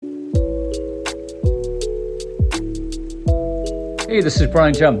Hey, this is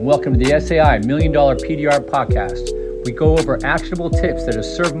Brian Jump. Welcome to the SAI $1 Million PDR podcast. We go over actionable tips that have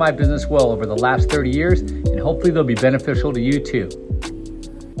served my business well over the last 30 years, and hopefully they'll be beneficial to you too.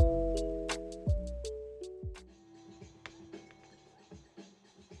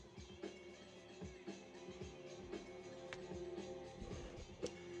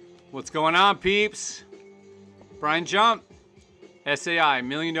 What's going on, peeps? Brian Jump, SAI $1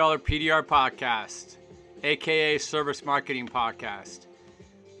 Million PDR podcast, aka Service Marketing Podcast.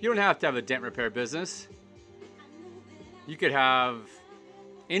 You don't have to have a dent repair business. You could have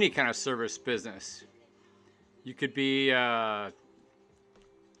any kind of service business. You could be an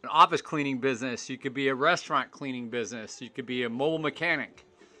office cleaning business. You could be a restaurant cleaning business. You could be a mobile mechanic.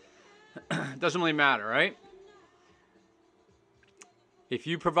 Doesn't really matter, right? If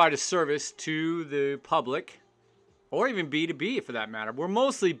you provide a service to the public, or even B2B for that matter. We're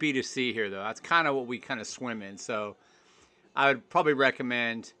mostly B2C here, though. That's kind of what we kind of swim in. So I would probably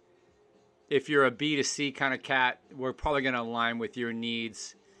recommend, if you're a B2C kind of cat, we're probably going to align with your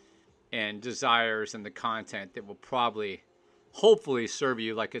needs and desires and the content that will probably, hopefully, serve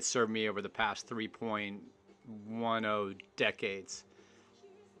you like it served me over the past 3.10 decades.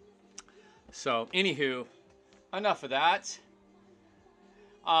 So, anywho, enough of that.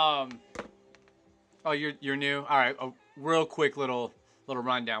 Oh, you're new? All right, a real quick little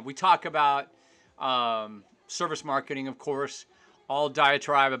rundown. We talk about service marketing, of course. All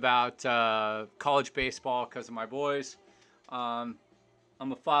diatribe about college baseball because of my boys. I'm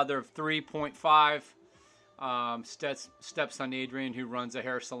a father of 3.5. Stepson Adrian, who runs a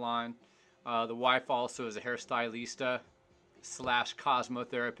hair salon. The wife also is a hairstylista /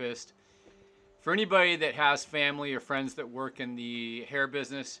 cosmotherapist. For anybody that has family or friends that work in the hair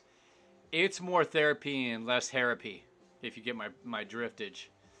business, it's more therapy and less therapy, if you get my driftage.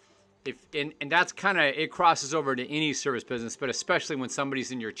 And that's kind of, it crosses over to any service business, but especially when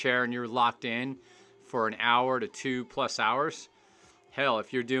somebody's in your chair and you're locked in for an hour to 2+ hours. Hell,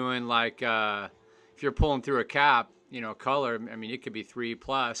 if you're doing like, if you're pulling through a cap, color, I mean, it could be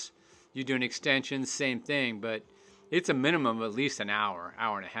 3+. You're doing extensions, same thing, but it's a minimum of at least an hour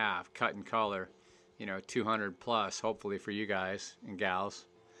and a half, cut and color, 200+, hopefully for you guys and gals.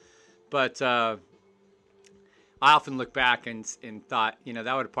 But I often look back and thought, that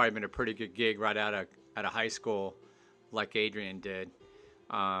would have probably been a pretty good gig right out of high school, like Adrian did.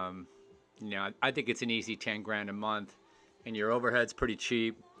 I think it's an easy $10,000 a month, and your overhead's pretty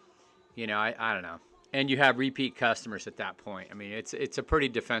cheap. I don't know. And you have repeat customers at that point. I mean, it's a pretty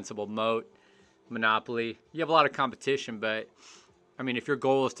defensible moat, monopoly. You have a lot of competition, but I mean, if your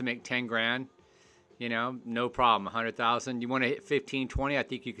goal is to make $10,000. No problem. 100,000. You want to hit 15, 20. I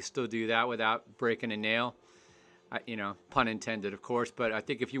think you can still do that without breaking a nail. Pun intended, of course. But I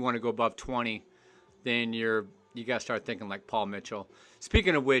think if you want to go above 20, then you got to start thinking like Paul Mitchell.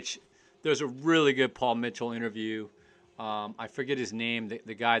 Speaking of which, there's a really good Paul Mitchell interview. I forget his name,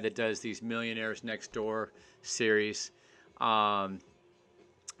 the guy that does these Millionaires Next Door series. But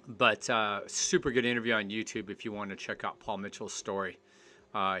super good interview on YouTube if you want to check out Paul Mitchell's story.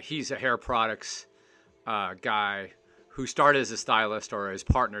 He's a hair products guy who started as a stylist, or his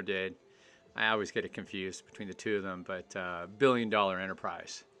partner did. I always get it confused between the two of them, but $1 billion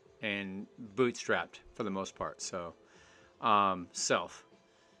enterprise and bootstrapped for the most part. So self.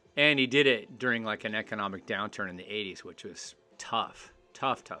 And he did it during like an economic downturn in the 80s, which was tough.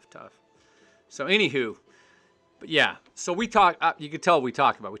 So anywho, but yeah, so we talk, you can tell we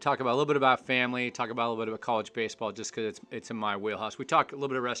talk about a little bit about family, talk about a little bit about college baseball, just because it's in my wheelhouse. We talk a little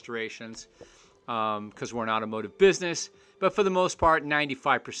bit of restorations, because we're an automotive business, but for the most part,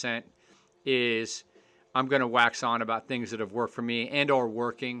 95% is I'm going to wax on about things that have worked for me and or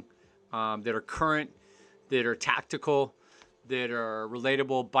working, that are current, that are tactical, that are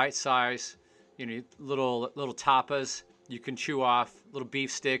relatable, bite-size, little tapas you can chew off, little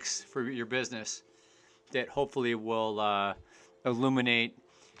beef sticks for your business that hopefully will illuminate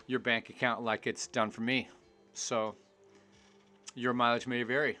your bank account like it's done for me. So your mileage may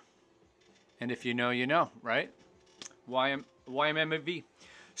vary. And if you know, right? YMMV.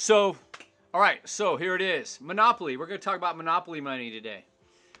 So, all right, so here it is. Monopoly. We're going to talk about monopoly money today.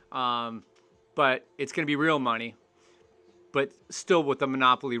 But it's going to be real money, but still with the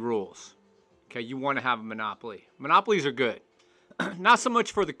monopoly rules. Okay, you want to have a monopoly. Monopolies are good. Not so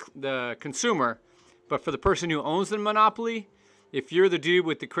much for the consumer, but for the person who owns the monopoly. If you're the dude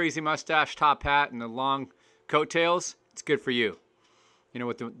with the crazy mustache, top hat, and the long coattails, it's good for you.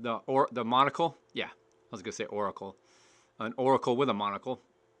 With the monocle? Yeah, I was going to say oracle. An oracle with a monocle.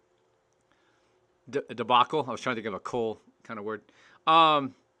 Debacle. I was trying to think of a cool kind of word.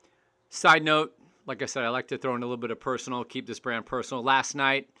 Side note, Like I said, I like to throw in a little bit of personal, keep this brand personal. Last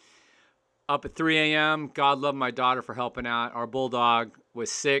night, up at 3 a.m., God love my daughter for helping out. Our bulldog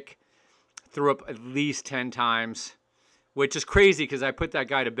was sick, threw up at least 10 times, which is crazy because I put that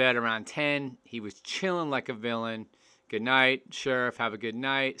guy to bed around 10. He was chilling like a villain. Good night, Sheriff. Have a good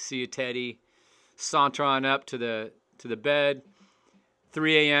night. See you, Teddy. Saunter on up to the bed.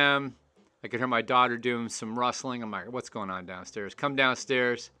 3 a.m., I could hear my daughter doing some rustling. I'm like, what's going on downstairs? Come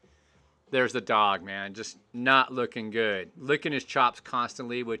downstairs. There's the dog, man. Just not looking good. Licking his chops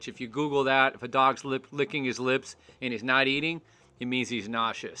constantly, which if you Google that, if a dog's licking his lips and he's not eating, it means he's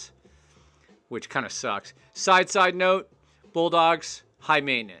nauseous, which kind of sucks. Side note, bulldogs, high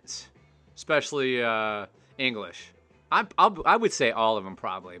maintenance, especially English. I would say all of them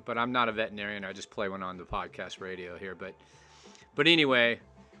probably, but I'm not a veterinarian. I just play one on the podcast radio here. But anyway,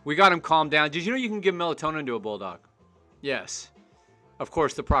 we got him calmed down. Did you know you can give melatonin to a bulldog? Yes. Of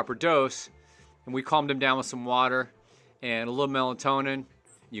course, the proper dose. And we calmed him down with some water and a little melatonin.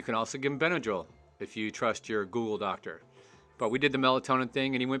 You can also give him Benadryl if you trust your Google doctor. But we did the melatonin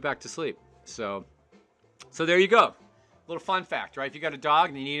thing and he went back to sleep. So there you go. Little fun fact, right? If you got a dog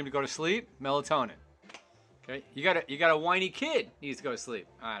and you need him to go to sleep, melatonin. Okay? You got a whiny kid needs to go to sleep.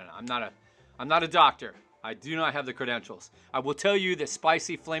 I don't know. I'm not a doctor. I do not have the credentials. I will tell you that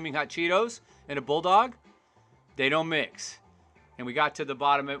spicy flaming hot Cheetos and a bulldog, they don't mix. And we got to the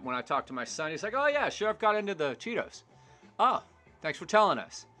bottom of it when I talked to my son. He's like, oh yeah, Sheriff got into the Cheetos. Oh, thanks for telling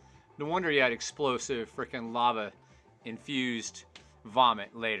us. No wonder he had explosive freaking lava infused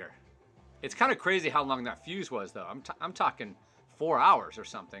vomit later. It's kind of crazy how long that fuse was though. I'm talking 4 hours or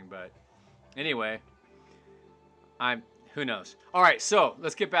something, but anyway, who knows? All right, so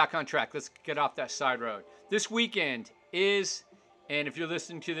let's get back on track. Let's get off that side road. This weekend is, and if you're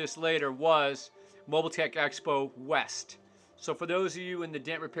listening to this later, was Mobile Tech Expo West. So for those of you in the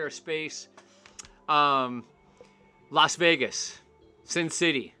dent repair space, Las Vegas, Sin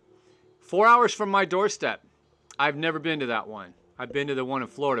City, 4 hours from my doorstep. I've never been to that one. I've been to the one in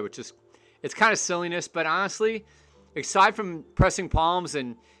Florida, which is, it's kind of silliness, but honestly, aside from pressing palms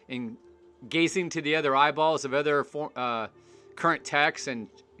and gazing to the other eyeballs of other current techs and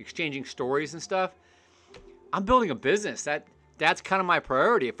exchanging stories and stuff, I'm building a business. That's kind of my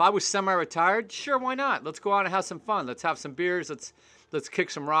priority. If I was semi-retired, sure, why not? Let's go out and have some fun. Let's have some beers. Let's kick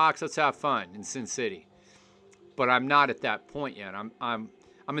some rocks. Let's have fun in Sin City. But I'm not at that point yet. I'm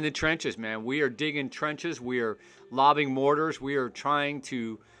in the trenches, man. We are digging trenches. We are lobbing mortars. We are trying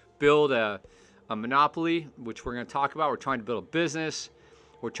to build a monopoly, which we're going to talk about. We're trying to build a business.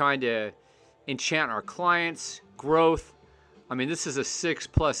 We're trying to enchant our clients, growth. I mean, this is a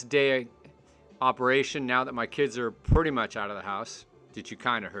 6+ day operation now that my kids are pretty much out of the house, that you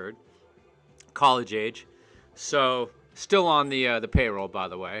kind of heard, college age. So still on the payroll, by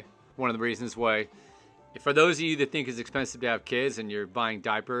the way. One of the reasons why, for those of you that think it's expensive to have kids and you're buying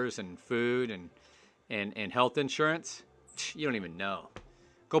diapers and food and health insurance, you don't even know.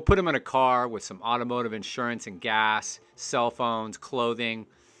 Go put them in a car with some automotive insurance and gas, cell phones, clothing,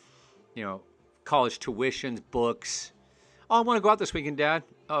 college tuitions, books. Oh, I want to go out this weekend, Dad.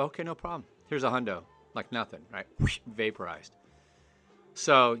 Oh, okay, no problem. Here's a hundo, like nothing, right? Vaporized.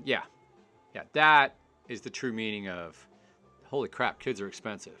 So, yeah, that is the true meaning of, holy crap, kids are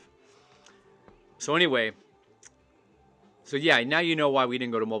expensive. So anyway, now you know why we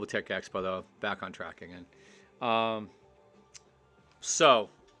didn't go to Mobile Tech Expo, though. Back on track again.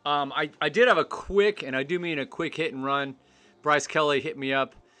 I did have a quick, and I do mean a quick hit and run. Bryce Kelly hit me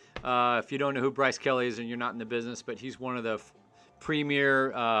up. If you don't know who Bryce Kelly is and you're not in the business, but he's one of the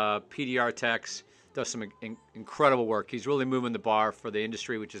premier PDR techs, does some incredible work. He's really moving the bar for the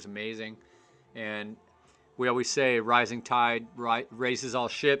industry, which is amazing. And we always say rising tide raises all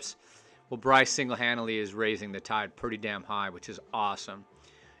ships. Well, Bryce single-handedly is raising the tide pretty damn high, which is awesome.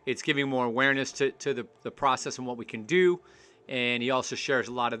 It's giving more awareness to the process and what we can do. And he also shares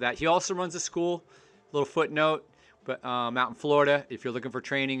a lot of that. He also runs a school, little footnote, but out in Florida, if you're looking for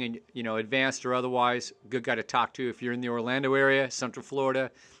training and, advanced or otherwise, good guy to talk to. If you're in the Orlando area, Central Florida,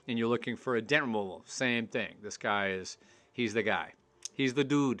 and you're looking for a dent removal, same thing. This guy he's the guy. He's the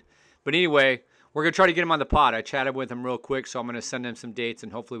dude. But anyway, we're going to try to get him on the pod. I chatted with him real quick, so I'm going to send him some dates,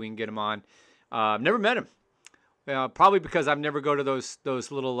 and hopefully we can get him on. I've never met him. Probably because I've never go to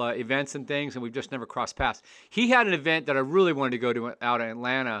those little events and things, and we've just never crossed paths. He had an event that I really wanted to go to out in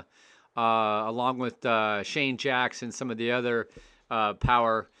Atlanta, along with Shane Jacks and some of the other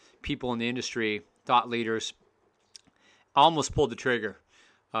power people in the industry, thought leaders. Almost pulled the trigger.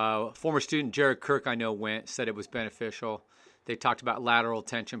 Former student Jared Kirk, I know, said it was beneficial. They talked about lateral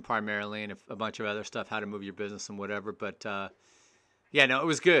tension primarily and a bunch of other stuff, how to move your business and whatever. But, it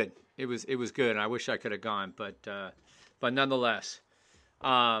was good. It was good, and I wish I could have gone, but nonetheless,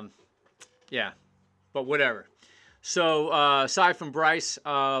 yeah. But whatever. So aside from Bryce,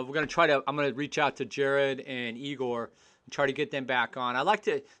 I'm gonna reach out to Jared and Igor and try to get them back on. I like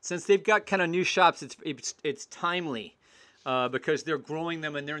to, since they've got kind of new shops, it's timely because they're growing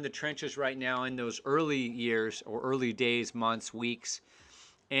them and they're in the trenches right now in those early years or early days, months, weeks.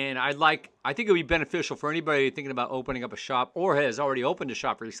 And I think it would be beneficial for anybody thinking about opening up a shop or has already opened a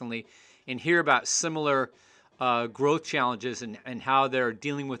shop recently and hear about similar growth challenges and how they're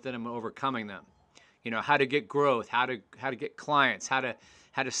dealing with them and overcoming them. You know, how to get growth, how to get clients, how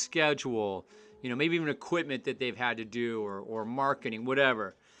to schedule, you know, maybe even equipment that they've had to do or marketing,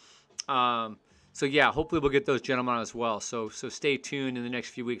 whatever. So yeah, hopefully we'll get those gentlemen on as well. So stay tuned in the next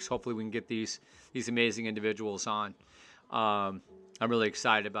few weeks. Hopefully we can get these amazing individuals on. I'm really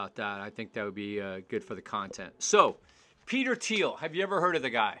excited about that. I think that would be good for the content. So, Peter Thiel, have you ever heard of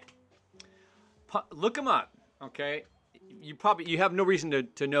the guy? Look him up, okay? You have no reason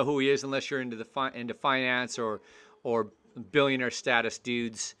to know who he is unless you're into finance or billionaire status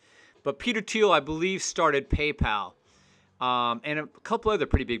dudes. But Peter Thiel, I believe, started PayPal and a couple other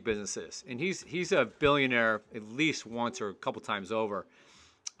pretty big businesses. And he's a billionaire at least once or a couple times over.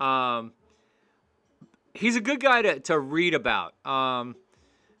 He's a good guy to read about. And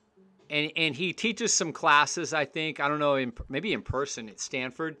he teaches some classes, I think. I don't know, maybe in person at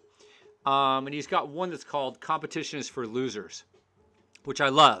Stanford. And he's got one that's called Competition is for Losers, which I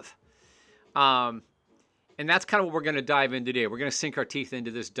love. And that's kind of what we're going to dive in today. We're going to sink our teeth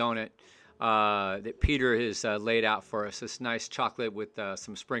into this donut that Peter has laid out for us. This nice chocolate with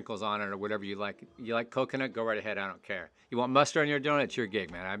some sprinkles on it or whatever you like. You like coconut? Go right ahead. I don't care. You want mustard on your donut? It's your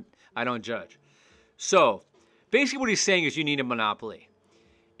gig, man. I don't judge. So basically what he's saying is you need a monopoly.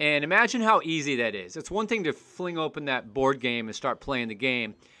 And imagine how easy that is. It's one thing to fling open that board game and start playing the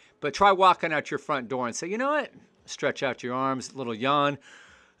game, but try walking out your front door and say, you know what? Stretch out your arms, a little yawn.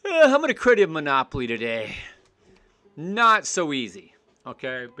 I'm going to create a monopoly today. Not so easy,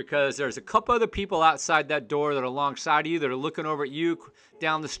 okay? Because there's a couple other people outside that door that are alongside of you that are looking over at you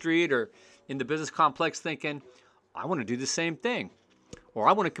down the street or in the business complex thinking, I want to do the same thing. Or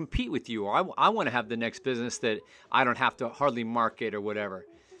I want to compete with you, or I want to have the next business that I don't have to hardly market or whatever.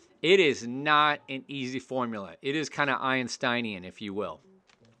 It is not an easy formula. It is kind of Einsteinian, if you will.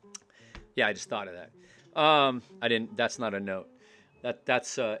 Yeah, I just thought of that. That's not a note.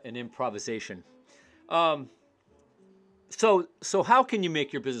 That's an improvisation. So how can you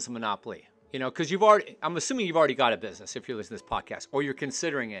make your business a monopoly? You know, because I'm assuming you've already got a business if you're listening to this podcast, or you're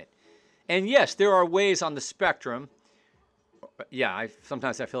considering it. And yes, there are ways on the spectrum. Yeah,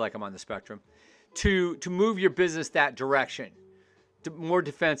 sometimes I feel like I'm on the spectrum, to move your business that direction, to more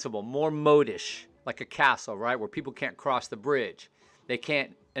defensible, more moatish, like a castle, right, where people can't cross the bridge. They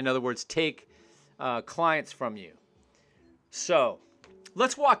can't, in other words, take clients from you. So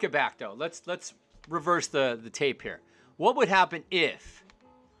let's walk it back, though. Let's reverse the tape here. What would happen if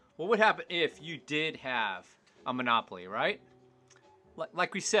you did have a monopoly, right?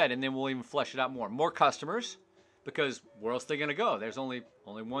 Like we said, and then we'll even flesh it out more. More customers. Because where else are they going to go? There's only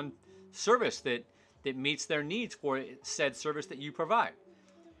one service that meets their needs for said service that you provide.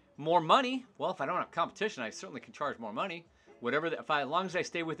 More money. Well, if I don't have competition, I certainly can charge more money. As long as I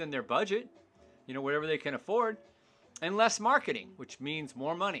stay within their budget, you know, whatever they can afford. And less marketing, which means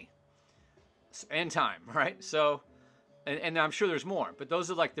more money and time, right? So, and I'm sure there's more, but those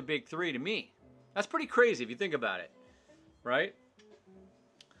are like the big three to me. That's pretty crazy if you think about it, right?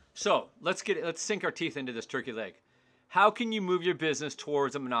 So let's sink our teeth into this turkey leg. How can you move your business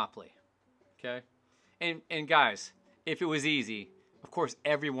towards a monopoly? Okay, and guys, if it was easy, of course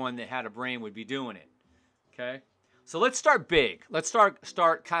everyone that had a brain would be doing it. Okay, so let's start big. Let's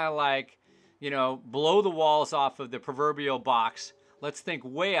start kind of like, you know, blow the walls off of the proverbial box. Let's think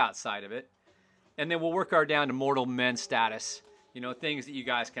way outside of it, and then we'll work our down to mortal men status. You know, things that you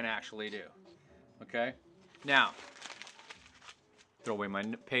guys can actually do. Okay, now. Throw away my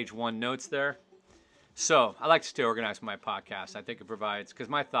page 1 notes there. So I like to stay organized with my podcast. I think it provides, because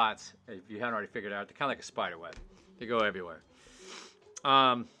my thoughts, if you haven't already figured it out, they're kind of like a spider web. They go everywhere.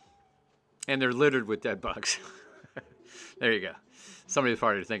 And they're littered with dead bugs. There you go. Somebody's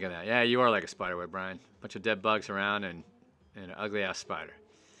probably thinking that. Yeah, you are like a spider web, Brian. Bunch of dead bugs around and an ugly-ass spider.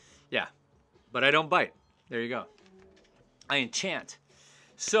 Yeah, but I don't bite. There you go. I enchant.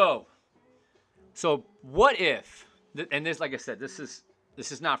 So what if... And this, like I said, this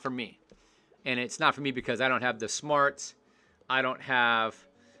is not for me, and it's not for me because I don't have the smarts, I don't have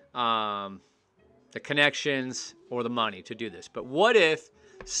the connections or the money to do this. But what if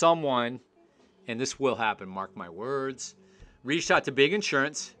someone, and this will happen, mark my words, reached out to big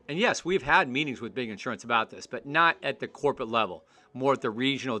insurance. And yes, we've had meetings with big insurance about this, but not at the corporate level, more at the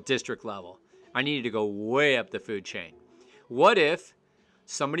regional district level. I needed to go way up the food chain. What if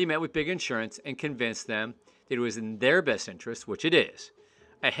somebody met with big insurance and convinced them that it was in their best interest, which it is,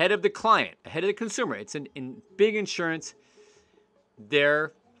 ahead of the client, ahead of the consumer? It's in big insurance,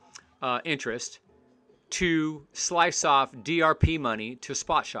 their interest to slice off DRP money to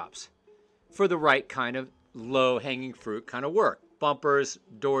spot shops for the right kind of low-hanging fruit kind of work. Bumpers,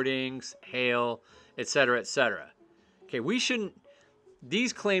 door dings, hail, etc., etc. Okay,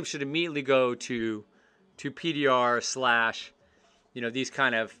 these claims should immediately go to PDR slash, these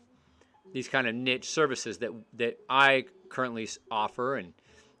kind of niche services that I currently offer, and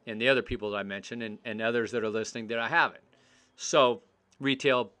the other people that I mentioned, and others that are listening that I haven't. So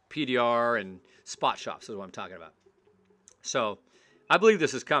retail, PDR, and spot shops is what I'm talking about. So I believe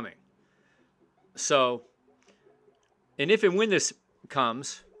this is coming. So, and if and when this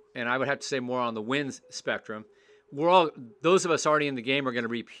comes, and I would have to say more on the wins spectrum, those of us already in the game are going to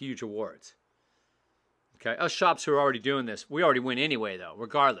reap huge awards. Okay, us shops who are already doing this, we already win anyway though,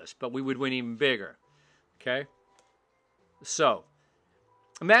 regardless, but we would win even bigger. Okay, so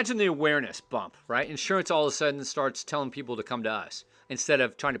imagine the awareness bump, right? Insurance all of a sudden starts telling people to come to us instead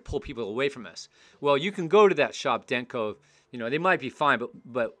of trying to pull people away from us. Well, you can go to that shop, Denko. They might be fine,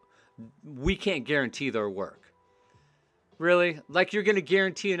 but we can't guarantee their work. Really? Like you're going to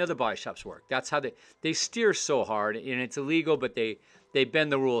guarantee another body shop's work. That's how they steer so hard, and it's illegal, but they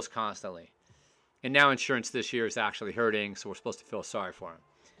bend the rules constantly. And now insurance this year is actually hurting, so we're supposed to feel sorry for them.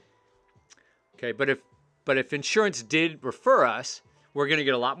 Okay, but if insurance did refer us, we're going to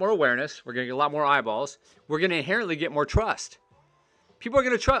get a lot more awareness. We're going to get a lot more eyeballs. We're going to inherently get more trust. People are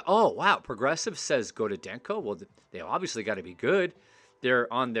going to trust. Oh, wow, Progressive says go to Denko. Well, they obviously got to be good.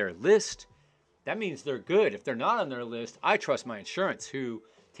 They're on their list. That means they're good. If they're not on their list, I trust my insurance, who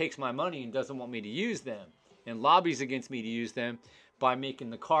takes my money and doesn't want me to use them and lobbies against me to use them by making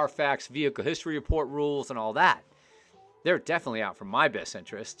the Carfax vehicle history report rules and all that. They're definitely out for my best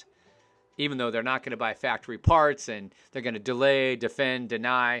interest, even though they're not going to buy factory parts and they're going to delay, defend,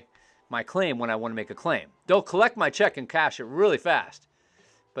 deny my claim when I want to make a claim. They'll collect my check and cash it really fast,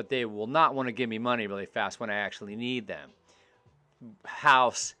 but they will not want to give me money really fast when I actually need them.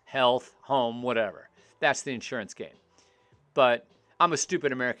 House, health, home, whatever. That's the insurance game. But I'm a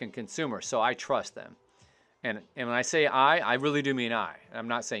stupid American consumer, so I trust them. And when I say I really do mean I. I'm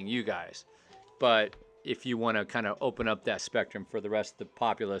not saying you guys. But if you want to kind of open up that spectrum for the rest of the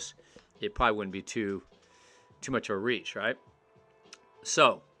populace, it probably wouldn't be too much of a reach, right?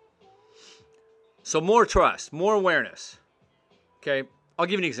 So more trust, more awareness. Okay, I'll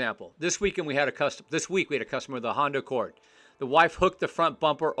give you an example. This week we had a customer with a Honda Accord. The wife hooked the front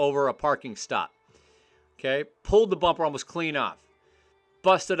bumper over a parking stop. Okay, pulled the bumper almost clean off,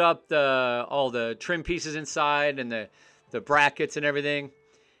 busted up all the trim pieces inside and the brackets and everything,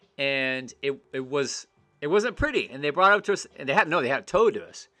 and it wasn't pretty. And they brought it up to us, and they had it towed to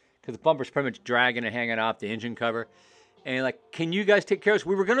us because the bumper's pretty much dragging and hanging off the engine cover. And like, can you guys take care of us?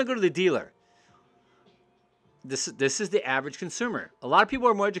 We were gonna go to the dealer. This is the average consumer. A lot of people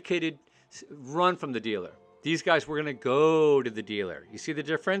are more educated, run from the dealer. These guys were going to go to the dealer. You see the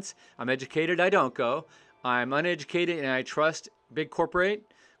difference? I'm educated, I don't go. I'm uneducated and I trust big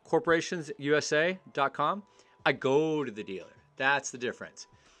corporations, USA.com. I go to the dealer. That's the difference.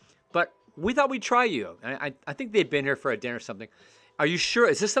 But we thought we'd try you. And I think they've been here for a dinner or something. Are you sure?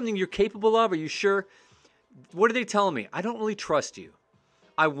 Is this something you're capable of? Are you sure? What are they telling me? I don't really trust you.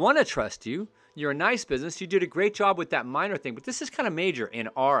 I want to trust you. You're a nice business. You did a great job with that minor thing. But this is kind of major in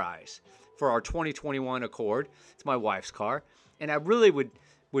our eyes. For our 2021 Accord. It's my wife's car. And I really would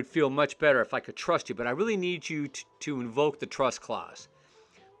feel much better if I could trust you, but I really need you to invoke the trust clause,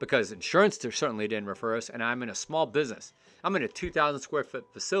 because insurance certainly didn't refer us, and I'm in a small business. I'm in a 2,000 square foot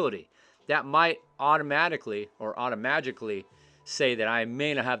facility. That might automatically say that I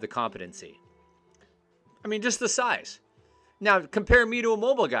may not have the competency. I mean, just the size. Now, compare me to a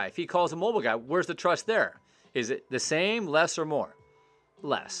mobile guy. If he calls a mobile guy, where's the trust there? Is it the same, less, or more?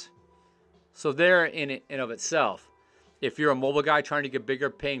 Less. So there in and of itself, if you're a mobile guy trying to get bigger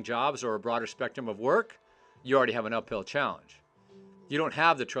paying jobs or a broader spectrum of work, you already have an uphill challenge. You don't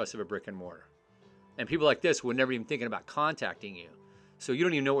have the trust of a brick and mortar. And people like this would never even thinking about contacting you. So you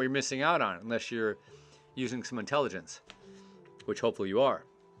don't even know what you're missing out on unless you're using some intelligence, which hopefully you are.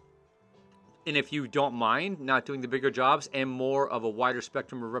 And if you don't mind not doing the bigger jobs and more of a wider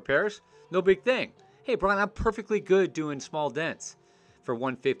spectrum of repairs, no big thing. Hey, Brian, I'm perfectly good doing small dents for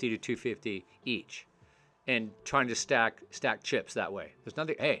 $150 to $250 each, and trying to stack chips that way. There's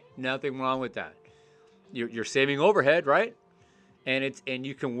nothing wrong with that. You're saving overhead, right? and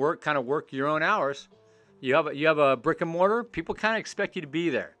you can work your own hours. You have a brick and mortar. People kind of expect you to be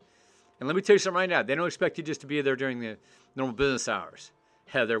there. And let me tell you something right now. They don't expect you just to be there during the normal business hours.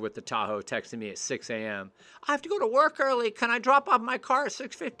 Heather with the Tahoe texting me at 6 a.m. I have to go to work early. Can I drop off my car at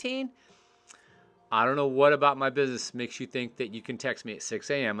 6:15? I don't know what about my business makes you think that you can text me at 6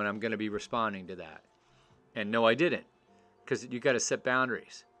 a.m. and I'm going to be responding to that. And no, I didn't, because you got to set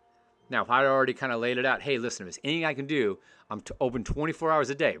boundaries. Now, if I already kind of laid it out, hey, listen, if there's anything I can do, I'm open 24 hours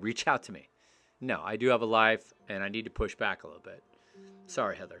a day. Reach out to me. No, I do have a life, and I need to push back a little bit.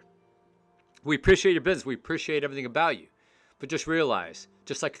 Sorry, Heather. We appreciate your business. We appreciate everything about you. But just realize,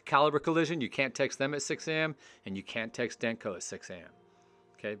 just like a Caliber Collision, you can't text them at 6 a.m. and you can't text Denko at 6 a.m.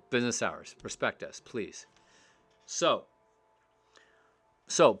 Okay? Business hours. Respect us, please. So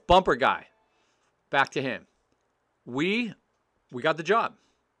Bumper Guy. Back to him. We got the job.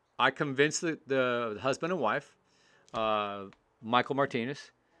 I convinced the husband and wife, Michael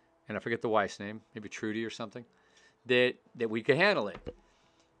Martinez, and I forget the wife's name, maybe Trudy or something, that we could handle it.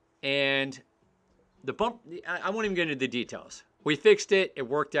 And I won't even get into the details. We fixed it. It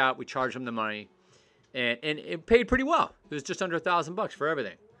worked out. We charged them the money, and it paid pretty well. It was just under $1,000 for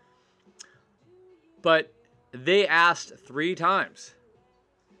everything. But they asked 3 times.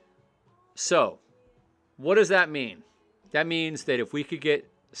 So, what does that mean? That means that if we could get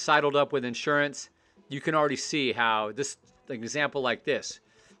sidled up with insurance, you can already see how this, an example like this,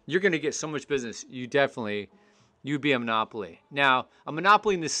 you're going to get so much business. You'd be a monopoly. Now, a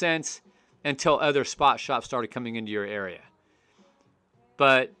monopoly in the sense until other spot shops started coming into your area.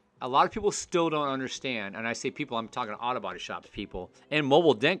 But a lot of people still don't understand, and I say people, I'm talking auto body shop people and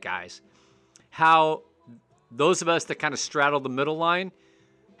mobile dent guys, how those of us that kind of straddle the middle line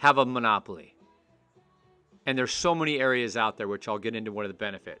have a monopoly. And there's so many areas out there, which I'll get into one of the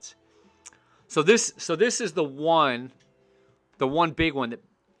benefits. So this is the one big one that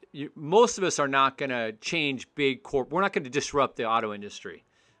most of us are not going to change big corp. We're not going to disrupt the auto industry.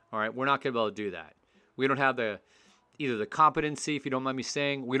 All right, we're not going to be able to do that. We don't have either the competency, if you don't mind me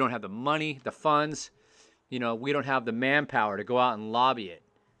saying. We don't have the money, the funds. We don't have the manpower to go out and lobby it.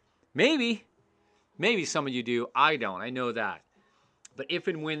 Maybe some of you do. I don't. I know that. But if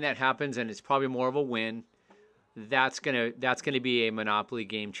and when that happens, and it's probably more of a win, that's gonna be a monopoly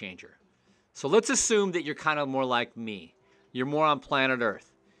game changer. So let's assume that you're kind of more like me. You're more on planet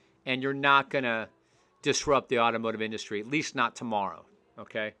Earth, and you're not gonna disrupt the automotive industry, at least not tomorrow.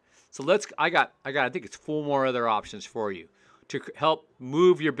 Okay. So I think it's 4 more other options for you to help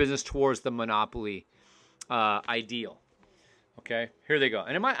move your business towards the monopoly ideal. Okay. Here they go,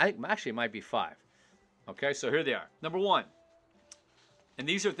 and it might be 5. Okay. So here they are. Number 1. And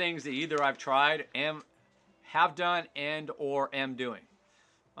these are things that either I've tried, have done, and or am doing.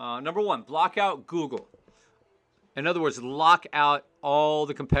 Number 1, block out Google. In other words, lock out all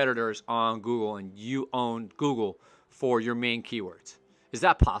the competitors on Google, and you own Google for your main keywords. Is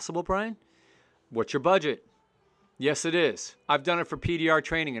that possible, Brian? What's your budget? Yes, it is. I've done it for PDR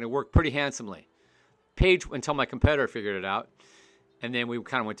training, and it worked pretty handsomely. Paid until my competitor figured it out, and then we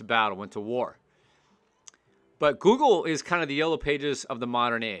kind of went to battle, went to war. But Google is kind of the yellow pages of the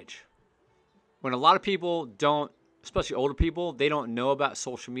modern age. When a lot of people don't, especially older people, they don't know about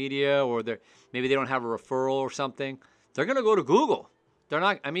social media, or maybe they don't have a referral or something, they're going to go to Google. They're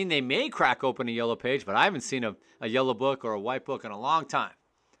not. I mean, they may crack open a yellow page, but I haven't seen a yellow book or a white book in a long time.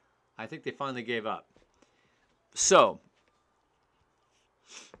 I think they finally gave up. So,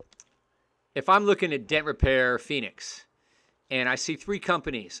 if I'm looking at Dent Repair Phoenix, and I see 3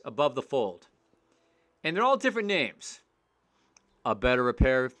 companies above the fold, and they're all different names. A Better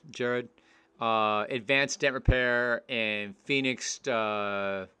Repair, Jared. Advanced Dent Repair, and Phoenix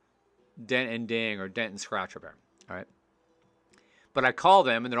Dent and Ding, or Dent and Scratch Repair. All right. But I call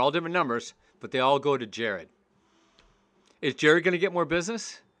them, and they're all different numbers, but they all go to Jared. Is Jared going to get more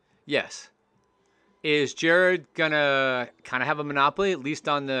business? Yes. Is Jared going to kind of have a monopoly, at least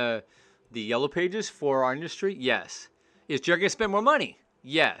on the yellow pages for our industry? Yes. Is Jared going to spend more money?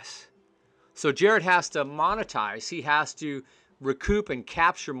 Yes. So Jared has to monetize. He has to recoup and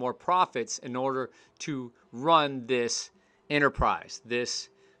capture more profits in order to run this enterprise, this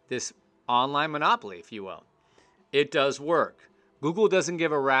online monopoly, if you will. It does work. Google doesn't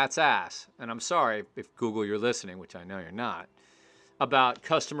give a rat's ass, and I'm sorry if Google you're listening, which I know you're not, about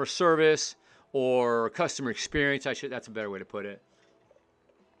customer service or customer experience. That's a better way to put it.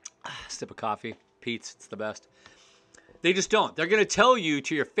 Sip of coffee, Pete's, it's the best. They just don't. They're going to tell you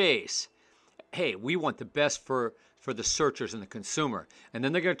to your face, hey, we want the best for the searchers and the consumer. And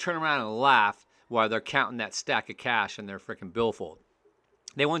then they're going to turn around and laugh while they're counting that stack of cash in their freaking billfold.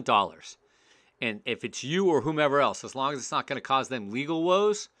 They want dollars. And if it's you or whomever else, as long as it's not going to cause them legal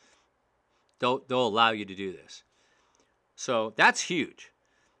woes, they'll allow you to do this. So that's huge.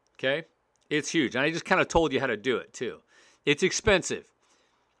 Okay? It's huge. And I just kind of told you how to do it too. It's expensive.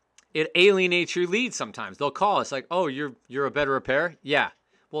 It alienates your leads sometimes. They'll call. It's like, oh, you're a better repair? Yeah.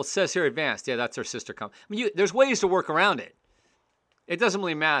 Well, it says here advanced. Yeah, that's our sister company. I mean, there's ways to work around it. It doesn't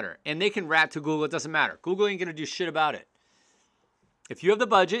really matter. And they can rat to Google. It doesn't matter. Google ain't going to do shit about it. If you have the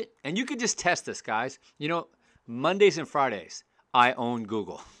budget, and you could just test this, guys. You know, Mondays and Fridays, I own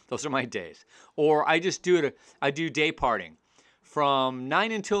Google. Those are my days. Or I just do it. I do day parting. From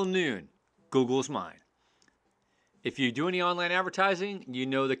 9 until noon, Google's mine. If you do any online advertising, you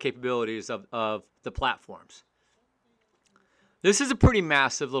know the capabilities of the platforms. This is a pretty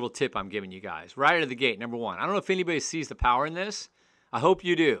massive little tip I'm giving you guys right out of the gate. Number one, I don't know if anybody sees the power in this. I hope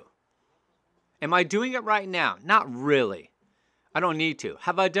you do. Am I doing it right now? Not really. I don't need to.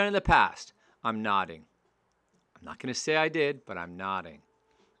 Have I done it in the past? I'm nodding. I'm not going to say I did, but I'm nodding.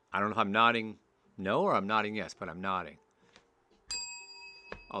 I don't know if I'm nodding no or I'm nodding yes, but I'm nodding.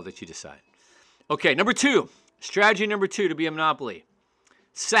 I'll let you decide. Okay, number two. Strategy number two to be a monopoly.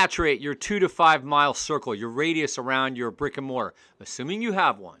 Saturate your 2 to 5 mile circle, your radius around your brick and mortar, assuming you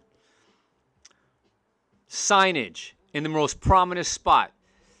have one. Signage in the most prominent spot.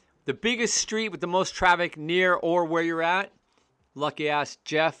 The biggest street with the most traffic near or where you're at. Lucky ass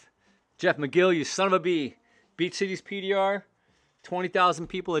Jeff McGill, you son of a bee. Beach City's PDR, 20,000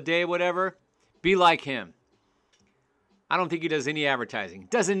 people a day, whatever. Be like him. I don't think he does any advertising.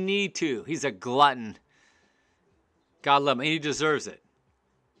 Doesn't need to. He's a glutton. God love him, and he deserves it.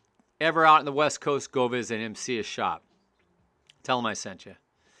 Ever out in the West Coast, go visit him, see his shop. Tell him I sent you.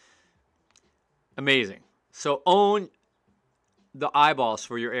 Amazing. So own the eyeballs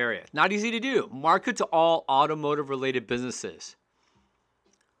for your area. Not easy to do. Market to all automotive-related businesses.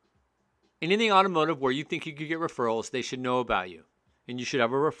 Anything automotive where you think you could get referrals, they should know about you. And you should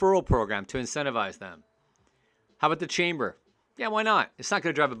have a referral program to incentivize them. How about the chamber? Yeah, why not? It's not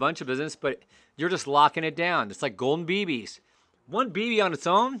going to drive a bunch of business, but you're just locking it down. It's like golden BBs. One BB on its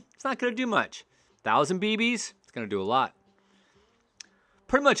own, it's not going to do much. 1,000 BBs, it's going to do a lot.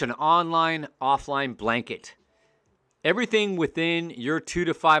 Pretty much an online, offline blanket. Everything within your 2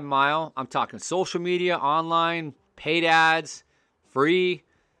 to 5 mile, I'm talking social media, online, paid ads, free,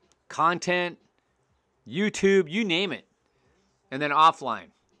 content, YouTube, you name it. And then offline.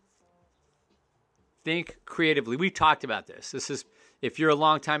 Think creatively. We talked about this. This is, if you're a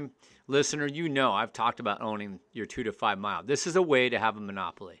long-time listener, you know I've talked about owning your 2 to 5 mile. This is a way to have a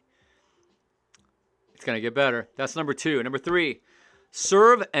monopoly. It's going to get better. That's number two. Number three,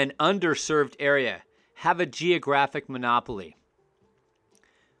 serve an underserved area. Have a geographic monopoly.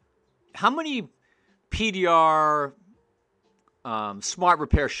 How many PDR smart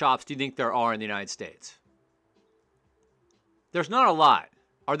repair shops do you think there are in the United States? There's not a lot.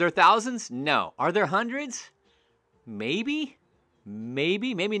 Are there thousands? No. Are there hundreds? Maybe.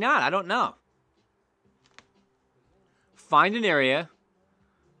 Maybe not. I don't know. Find an area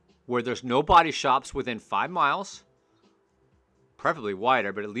where there's no body shops within 5 miles, preferably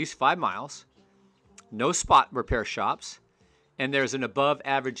wider, but at least 5 miles, no spot repair shops, and there's an above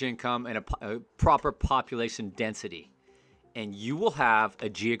average income and a proper population density. And you will have a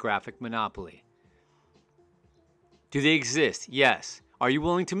geographic monopoly. Do they exist? Yes. Are you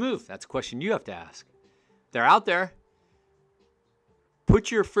willing to move? That's a question you have to ask. They're out there.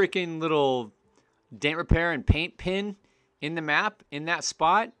 Put your freaking little dent repair and paint pin in the map, in that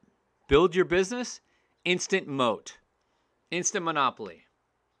spot. Build your business. Instant moat. Instant monopoly.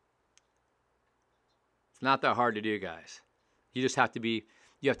 It's not that hard to do, guys. You just have to be,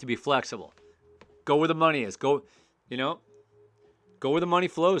 flexible. Go where the money is. Go where the money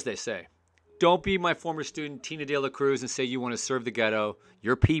flows, they say. Don't be my former student, Tina De La Cruz, and say you want to serve the ghetto,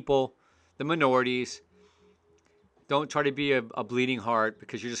 your people, the minorities. Don't try to be a bleeding heart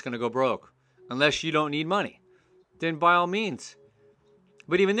because you're just going to go broke. Unless you don't need money. Then by all means.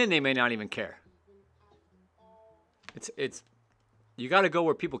 But even then, they may not even care. You got to go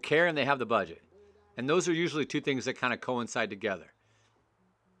where people care and they have the budget. And those are usually two things that kind of coincide together.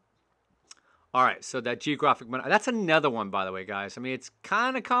 All right, so that geographic, that's another one, by the way, guys. I mean, it's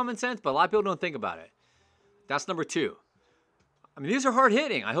kind of common sense, but a lot of people don't think about it. That's number two. I mean, these are hard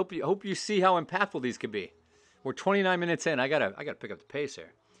hitting. I hope you see how impactful these could be. We're 29 minutes in. I gotta pick up the pace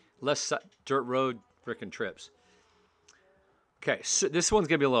here. Less dirt road frickin' trips. Okay, so this one's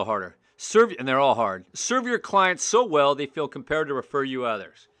gonna be a little harder. And they're all hard. Serve your clients so well they feel compelled to refer you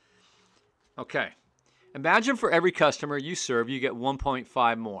others. Okay, imagine for every customer you serve, you get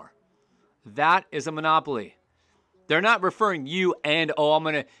 1.5 more. That is a monopoly. They're not referring you and, oh, I'm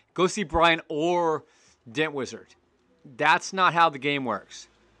going to go see Brian or Dent Wizard. That's not how the game works.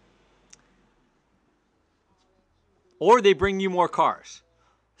 Or they bring you more cars.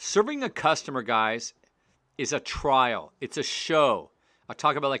 Serving a customer, guys, is a trial. It's a show. I'll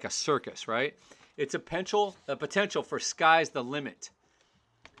talk about like a circus, right? It's a potential for sky's the limit.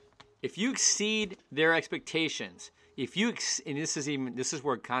 If you exceed their expectations, and this is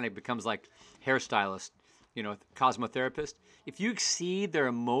where it kind of becomes like hairstylist, cosmotherapist. If you exceed their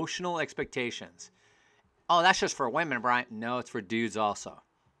emotional expectations, oh, that's just for women, Brian. No, it's for dudes also.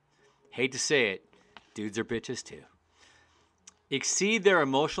 Hate to say it, dudes are bitches too. Exceed their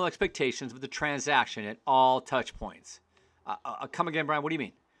emotional expectations with the transaction at all touch points. Come again, Brian, what do you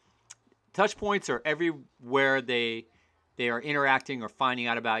mean? Touch points are everywhere they are interacting or finding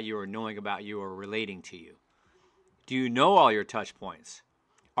out about you or knowing about you or relating to you. Do you know all your touch points?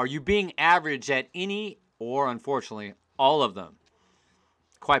 Are you being average at any or, unfortunately, all of them?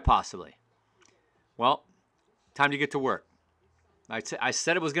 Quite possibly. Well, time to get to work. I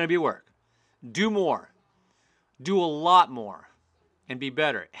said it was going to be work. Do more. Do a lot more. And be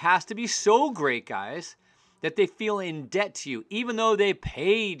better. It has to be so great, guys, that they feel in debt to you, even though they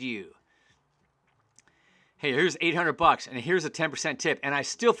paid you. Hey, here's $800 and here's a 10% tip, and I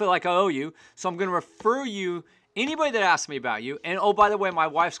still feel like I owe you, so I'm going to refer you, anybody that asks me about you, and oh, by the way, my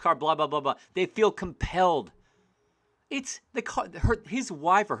wife's car, blah, blah, blah, blah. They feel compelled. It's the car, his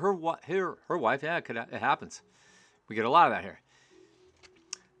wife or her wife, yeah, it happens. We get a lot of that here.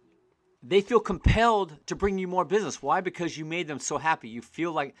 They feel compelled to bring you more business. Why? Because you made them so happy. You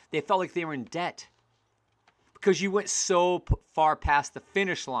feel like they felt like they were in debt. Because you went so far past the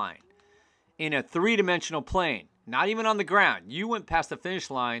finish line in a three-dimensional plane, not even on the ground. You went past the finish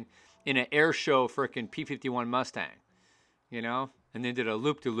line in an air show frickin' P-51 Mustang, and then did a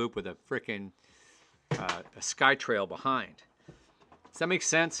loop-de-loop with a frickin' a sky trail behind. Does that make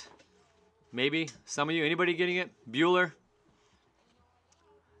sense? Maybe. Some of you, anybody getting it? Bueller?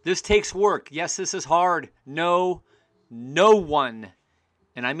 This takes work. Yes, this is hard. No one,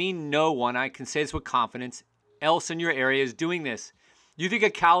 and I mean no one, I can say this with confidence, else in your area is doing this. You think a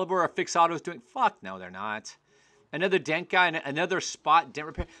Caliber or Fix Auto is doing? Fuck no, they're not. Another dent guy, another spot dent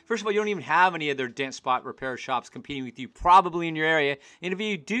repair. First of all, you don't even have any other dent spot repair shops competing with you probably in your area. And if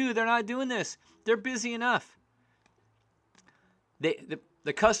you do, they're not doing this. They're busy enough. The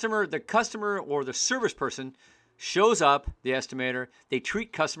customer or the service person shows up, the estimator. They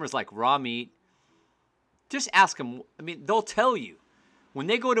treat customers like raw meat. Just ask them. I mean, they'll tell you. When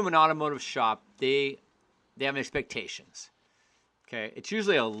they go to an automotive shop, they have expectations. Okay, it's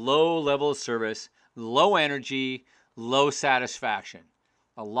usually a low level of service, low energy, low satisfaction,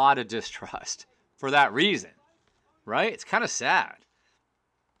 a lot of distrust for that reason, right? It's kind of sad.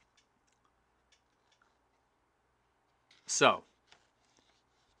 So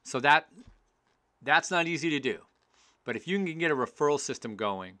that's not easy to do. But if you can get a referral system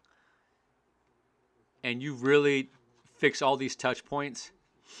going and you really fix all these touch points,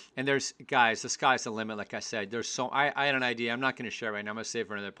 and there's, guys, the sky's the limit, like I said. I had an idea. I'm not going to share right now. I'm going to save it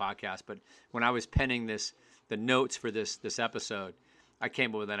for another podcast. But when I was penning the notes for this episode, I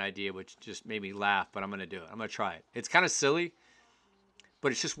came up with an idea which just made me laugh, but I'm going to do it. I'm going to try it. It's kind of silly,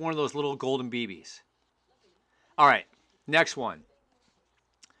 but it's just one of those little golden BBs. All right, next one.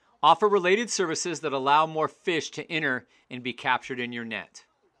 Offer related services that allow more fish to enter and be captured in your net.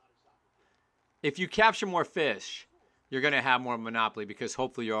 If you capture more fish, you're going to have more monopoly because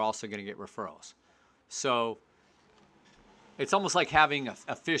hopefully you're also going to get referrals. So it's almost like having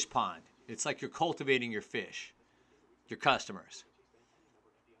a fish pond. It's like you're cultivating your fish, your customers.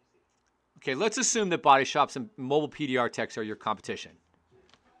 Okay, let's assume that body shops and mobile PDR techs are your competition.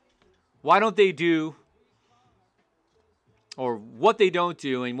 Why don't they do, or what they don't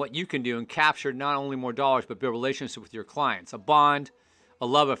do and what you can do and capture not only more dollars but build relationships with your clients, a bond, a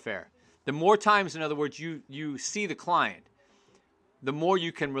love affair. The more times, in other words, you see the client, the more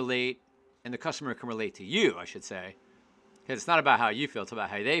you can relate, and the customer can relate to you, I should say. Because it's not about how you feel, it's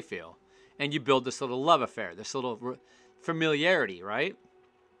about how they feel. And you build this little love affair, this little familiarity, right?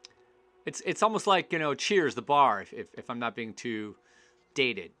 It's almost like, Cheers, the bar, if I'm not being too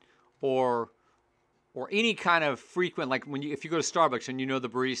dated. Or any kind of frequent, like if you go to Starbucks and you know the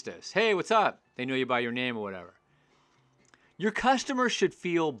baristas. Hey, what's up? They know you by your name or whatever. Your customers should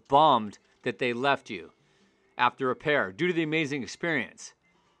feel bummed that they left you after repair due to the amazing experience.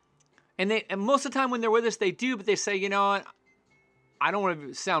 And most of the time when they're with us, they do, but they say, you know what, I don't want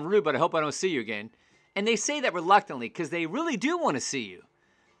to sound rude, but I hope I don't see you again. And they say that reluctantly because they really do want to see you.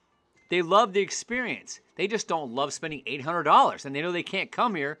 They love the experience. They just don't love spending $800. And they know they can't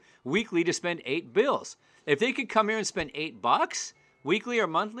come here weekly to spend $8 bills. If they could come here and spend $8 weekly or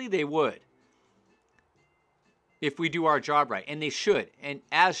monthly, they would. If we do our job right, and they should, and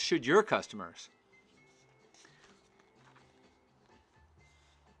as should your customers.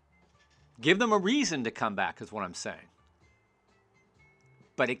 Give them a reason to come back is what I'm saying.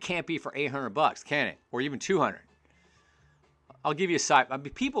 But it can't be for $800, can it? Or even $200. I'll give you a side. I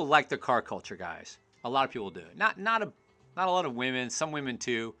mean, people like the car culture, guys. A lot of people do. Not a lot of women. Some women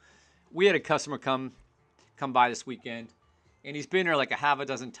too. We had a customer come by this weekend, and he's been here like a half a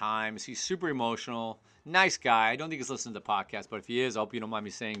dozen times. He's super emotional. Nice guy. I don't think he's listening to the podcast, but if he is, I hope you don't mind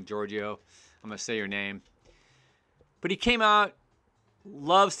me saying Giorgio. I'm gonna say your name. But he came out,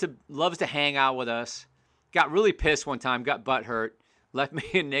 loves to hang out with us. Got really pissed one time. Got butthurt. Left me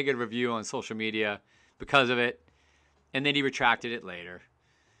a negative review on social media because of it. And then he retracted it later,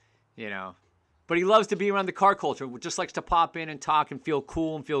 you know. But he loves to be around the car culture. Just likes to pop in and talk and feel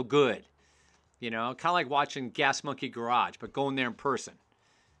cool and feel good. You know, kind of like watching Gas Monkey Garage, but going there in person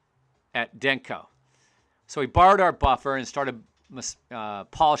at Denko. So he borrowed our buffer and started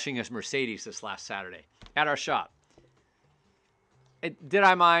polishing his Mercedes this last Saturday at our shop. Did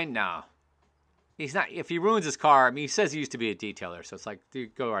I mind? No. He's not. If he ruins his car, I mean, he says he used to be a detailer, so it's like,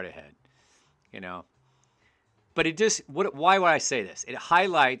 dude, go right ahead, you know. But it just, why would I say this? It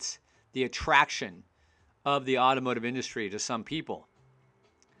highlights the attraction of the automotive industry to some people.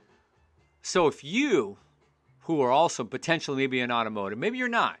 So if you, who are also potentially maybe in automotive, maybe you're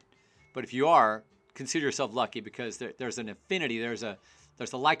not, but if you are, consider yourself lucky because there's an affinity, there's a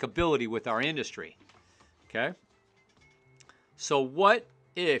likability with our industry, okay? So what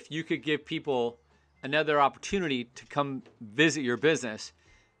if you could give people another opportunity to come visit your business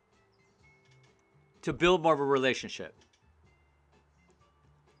to build more of a relationship?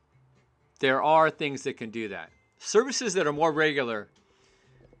 There are things that can do that. Services that are more regular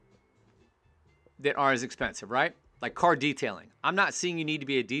that aren't as expensive, right? Like car detailing. I'm not saying you need to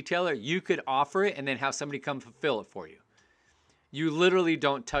be a detailer. You could offer it and then have somebody come fulfill it for you. You literally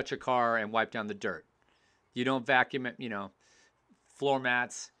don't touch a car and wipe down the dirt. You don't vacuum it, you know, floor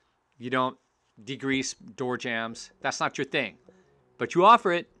mats. You don't degrease door jams. That's not your thing. But you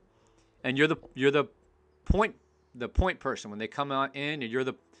offer it, and you're the point person when they come out in,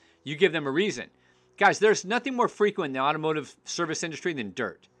 and you give them a reason. Guys, there's nothing more frequent in the automotive service industry than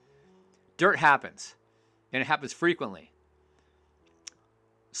dirt. Dirt happens, and it happens frequently.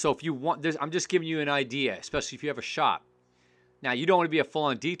 So if you want this, I'm just giving you an idea, especially if you have a shop. Now, you don't want to be a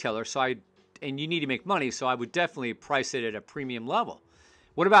full-on detailer, and you need to make money, so I would definitely price it at a premium level.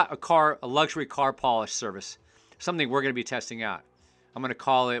 What about a luxury car polish service? Something we're going to be testing out. I'm going to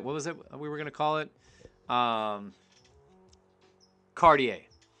call it, what was it we were going to call it? Cartier.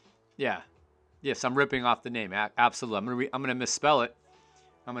 Yeah. Yes, I'm ripping off the name. Absolutely. I'm going to misspell it.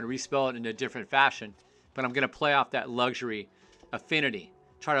 I'm going to respell it in a different fashion, but I'm going to play off that luxury affinity.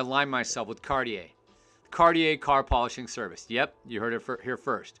 Try to align myself with Cartier. Cartier car polishing service. Yep, you heard it here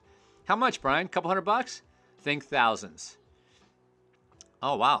first. How much, Brian? Couple $100? Think thousands.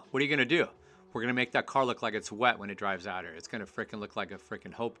 Oh, wow. What are you going to do? We're going to make that car look like it's wet when it drives out here. It's going to freaking look like a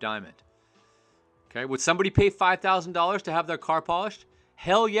freaking Hope Diamond. Okay, would somebody pay $5,000 to have their car polished?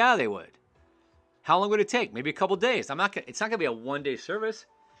 Hell yeah, they would. How long would it take? Maybe a couple days. It's not going to be a one-day service.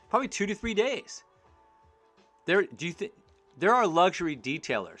 Probably 2 to 3 days. There are luxury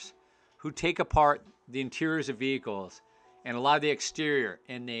detailers who take apart the interiors of vehicles and a lot of the exterior,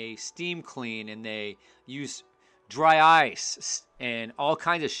 and they steam clean, and they use dry ice and all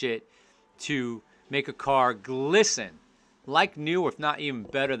kinds of shit to make a car glisten like new, if not even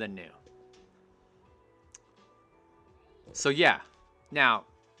better than new. So yeah, now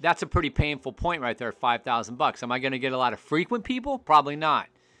that's a pretty painful point right there, $5,000. Am I going to get a lot of frequent people? Probably not.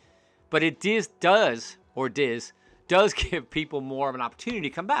 But it does give people more of an opportunity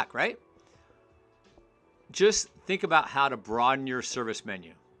to come back, right? Just think about how to broaden your service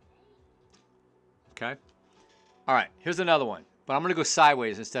menu. Okay? All right, here's another one. But I'm going to go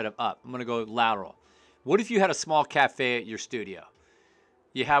sideways instead of up. I'm going to go lateral. What if you had a small cafe at your studio?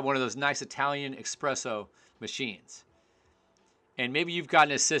 You have one of those nice Italian espresso machines. And maybe you've got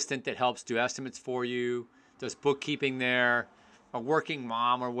an assistant that helps do estimates for you, does bookkeeping there, a working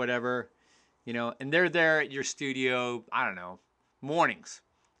mom or whatever, you know, and they're there at your studio, I don't know, mornings,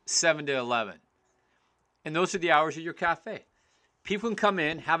 7 to 11. And those are the hours of your cafe. People can come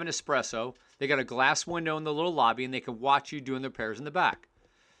in, have an espresso. They got a glass window in the little lobby, and they can watch you doing the repairs in the back.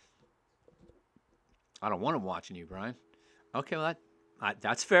 I don't want them watching you, Brian. Okay, well,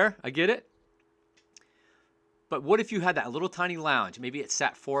 that's fair. I get it. But what if you had that little tiny lounge? Maybe it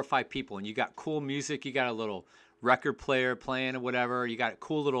sat 4 or 5 people, and you got cool music. You got a little record player playing or whatever. You got a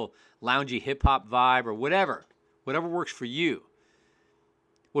cool little loungy hip hop vibe or whatever works for you.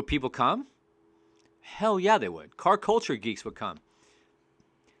 Would people come? Hell yeah, they would. Car culture geeks would come.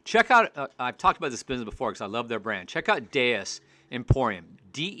 Check out, I've talked about this business before because I love their brand. Check out Deus Emporium,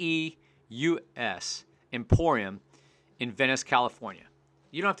 Deus Emporium in Venice, California.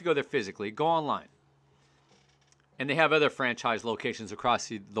 You don't have to go there physically. Go online. And they have other franchise locations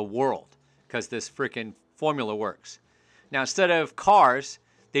across the world because this freaking formula works. Now, instead of cars,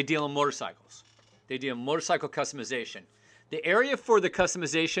 they deal in motorcycles. They deal in motorcycle customization. The area for the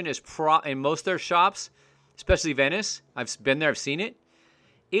customization is in most of their shops, especially Venice. I've been there, I've seen it.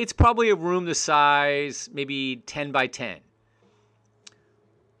 It's probably a room the size, maybe 10 by 10.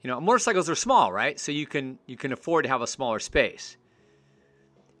 You know, motorcycles are small, right? So you can afford to have a smaller space.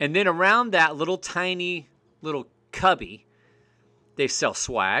 And then around that little tiny little cubby, they sell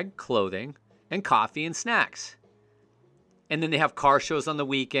swag, clothing, and coffee and snacks. And then they have car shows on the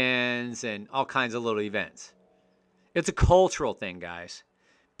weekends and all kinds of little events. It's a cultural thing, guys.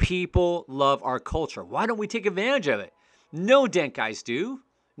 People love our culture. Why don't we take advantage of it? No dent guys do.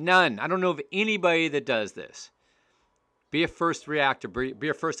 None. I don't know of anybody that does this. Be a first reactor. Be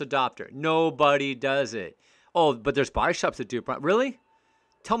a first adopter. Nobody does it. Oh, but there's body shops that do it. Really?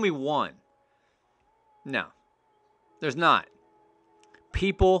 Tell me one. No. There's not.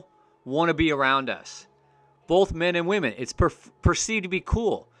 People want to be around us. Both men and women. It's perceived to be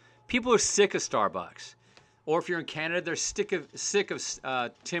cool. People are sick of Starbucks. Or if you're in Canada, they're sick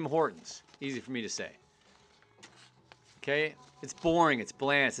of Tim Hortons. Easy for me to say. Okay? It's boring. It's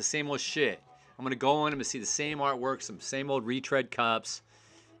bland. It's the same old shit. I'm going to go in. I'm going to see the same artwork, some same old retread cups,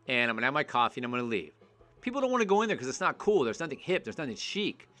 and I'm going to have my coffee, and I'm going to leave. People don't want to go in there because it's not cool. There's nothing hip. There's nothing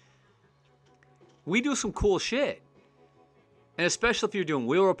chic. We do some cool shit. And especially if you're doing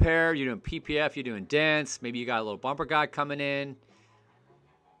wheel repair, you're doing PPF, you're doing dents, maybe you got a little bumper guy coming in.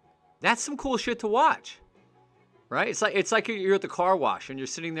 That's some cool shit to watch. Right? It's like you're at the car wash and you're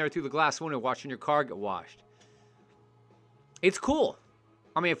sitting there through the glass window watching your car get washed. It's cool.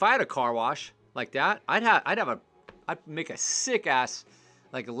 I mean, if I had a car wash like that, I'd make a sick ass,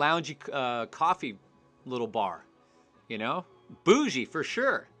 like a loungy coffee little bar, you know, bougie for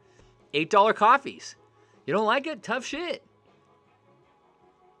sure. $8 coffees. You don't like it? Tough shit.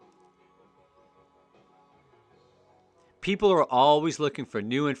 People are always looking for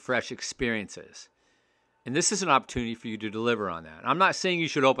new and fresh experiences. And this is an opportunity for you to deliver on that. I'm not saying you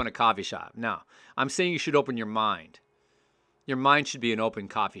should open a coffee shop. No, I'm saying you should open your mind. Your mind should be an open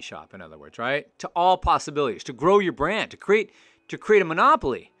coffee shop, in other words, right? To all possibilities, to grow your brand, to create a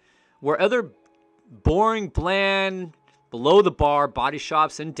monopoly where other boring, bland, below the bar body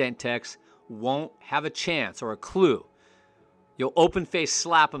shops and dent techs won't have a chance or a clue. You'll open face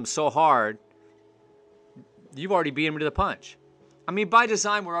slap them so hard, you've already beat them to the punch. I mean, by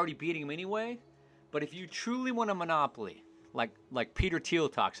design, we're already beating them anyway. But if you truly want a monopoly, like Peter Thiel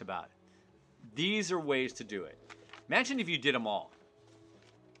talks about, these are ways to do it. Imagine if you did them all.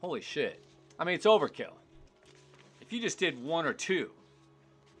 Holy shit. I mean, it's overkill. If you just did one or two,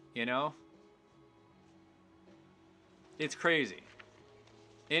 you know? It's crazy.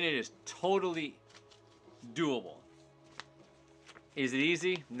 And it is totally doable. Is it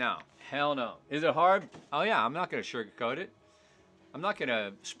easy? No. Hell no. Is it hard? Oh yeah, I'm not going to sugarcoat it. I'm not going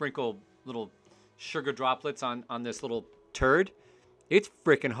to sprinkle little sugar droplets on this little turd. It's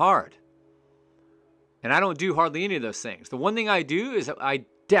freaking hard. And I don't do hardly any of those things. The one thing I do is I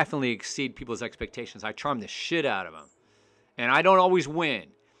definitely exceed people's expectations. I charm the shit out of them. And I don't always win.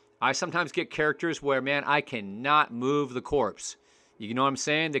 I sometimes get characters where, man, I cannot move the corpse. You know what I'm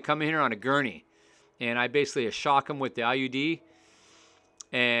saying? They come in here on a gurney. And I basically shock them with the IUD.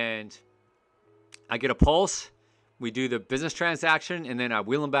 And I get a pulse. We do the business transaction. And then I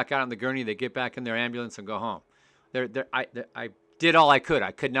wheel them back out on the gurney. They get back in their ambulance and go home. I did all I could.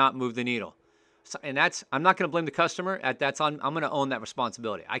 I could not move the needle. So, and I'm not going to blame the customer. I'm going to own that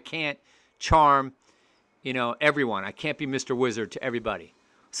responsibility. I can't charm, everyone. I can't be Mr. Wizard to everybody.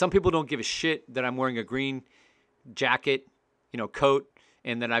 Some people don't give a shit that I'm wearing a green jacket, coat,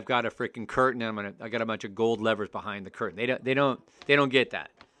 and then I've got a freaking curtain and I got a bunch of gold levers behind the curtain. They don't get that,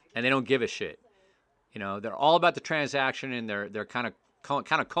 and they don't give a shit. They're all about the transaction, and they're kind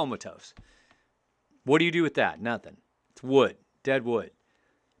of comatose. What do you do with that? Nothing. It's wood, dead wood.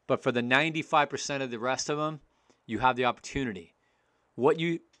 But for the 95% of the rest of them, you have the opportunity. What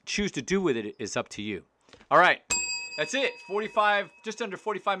you choose to do with it is up to you. All right, that's it. Just under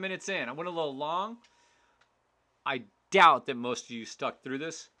 45 minutes in. I went a little long. I doubt that most of you stuck through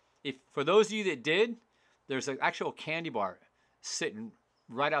this. For those of you that did, there's an actual candy bar sitting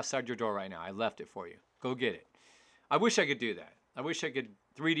right outside your door right now. I left it for you. Go get it. I wish I could do that. I wish I could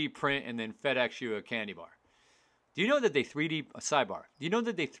 3D print and then FedEx you a candy bar. Do you know that they 3D, sidebar, do you know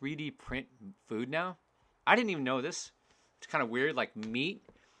that they 3D print food now? I didn't even know this. It's kind of weird, like meat,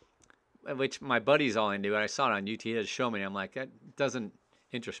 which my buddy's all into. And I saw it on UT, he had to show me. I'm like, that doesn't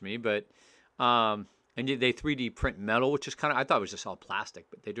interest me. But, and they 3D print metal, which is kind of, I thought it was just all plastic,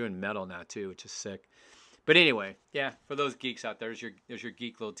 but they're doing metal now too, which is sick. But anyway, yeah, for those geeks out there, there's your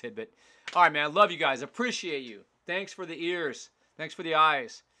geek little tidbit. All right, man, I love you guys. Appreciate you. Thanks for the ears. Thanks for the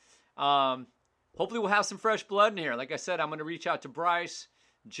eyes. Hopefully we'll have some fresh blood in here. Like I said, I'm going to reach out to Bryce,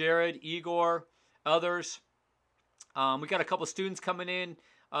 Jared, Igor, others. We got a couple students coming in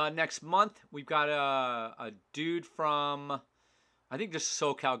next month. We've got a dude from, I think just a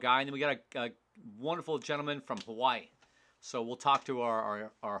SoCal guy. And then we got a wonderful gentleman from Hawaii. So we'll talk to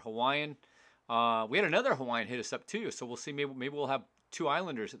our Hawaiian. We had another Hawaiian hit us up too. So we'll see. Maybe we'll have 2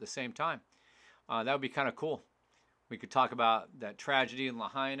 Islanders at the same time. That would be kind of cool. We could talk about that tragedy in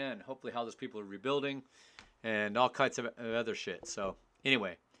Lahaina and hopefully how those people are rebuilding and all kinds of other shit. So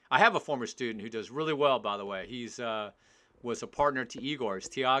anyway, I have a former student who does really well, by the way. He's was a partner to Igor's,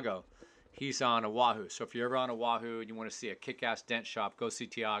 Tiago. He's on Oahu. So if you're ever on Oahu and you want to see a kick-ass dent shop, go see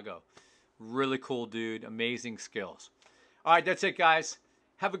Tiago. Really cool dude, amazing skills. All right, that's it, guys.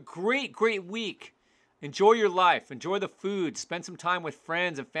 Have a great, great week. Enjoy your life. Enjoy the food. Spend some time with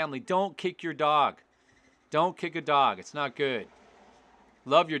friends and family. Don't kick your dog. Don't kick a dog. It's not good.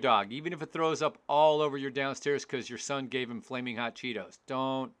 Love your dog, even if it throws up all over your downstairs because your son gave him flaming hot Cheetos.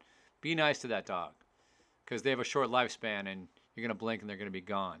 Don't. Be nice to that dog because they have a short lifespan and you're going to blink and they're going to be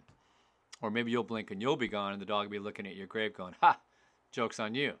gone. Or maybe you'll blink and you'll be gone and the dog will be looking at your grave going, ha, joke's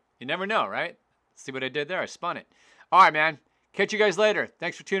on you. You never know, right? See what I did there? I spun it. All right, man. Catch you guys later.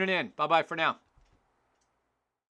 Thanks for tuning in. Bye-bye for now.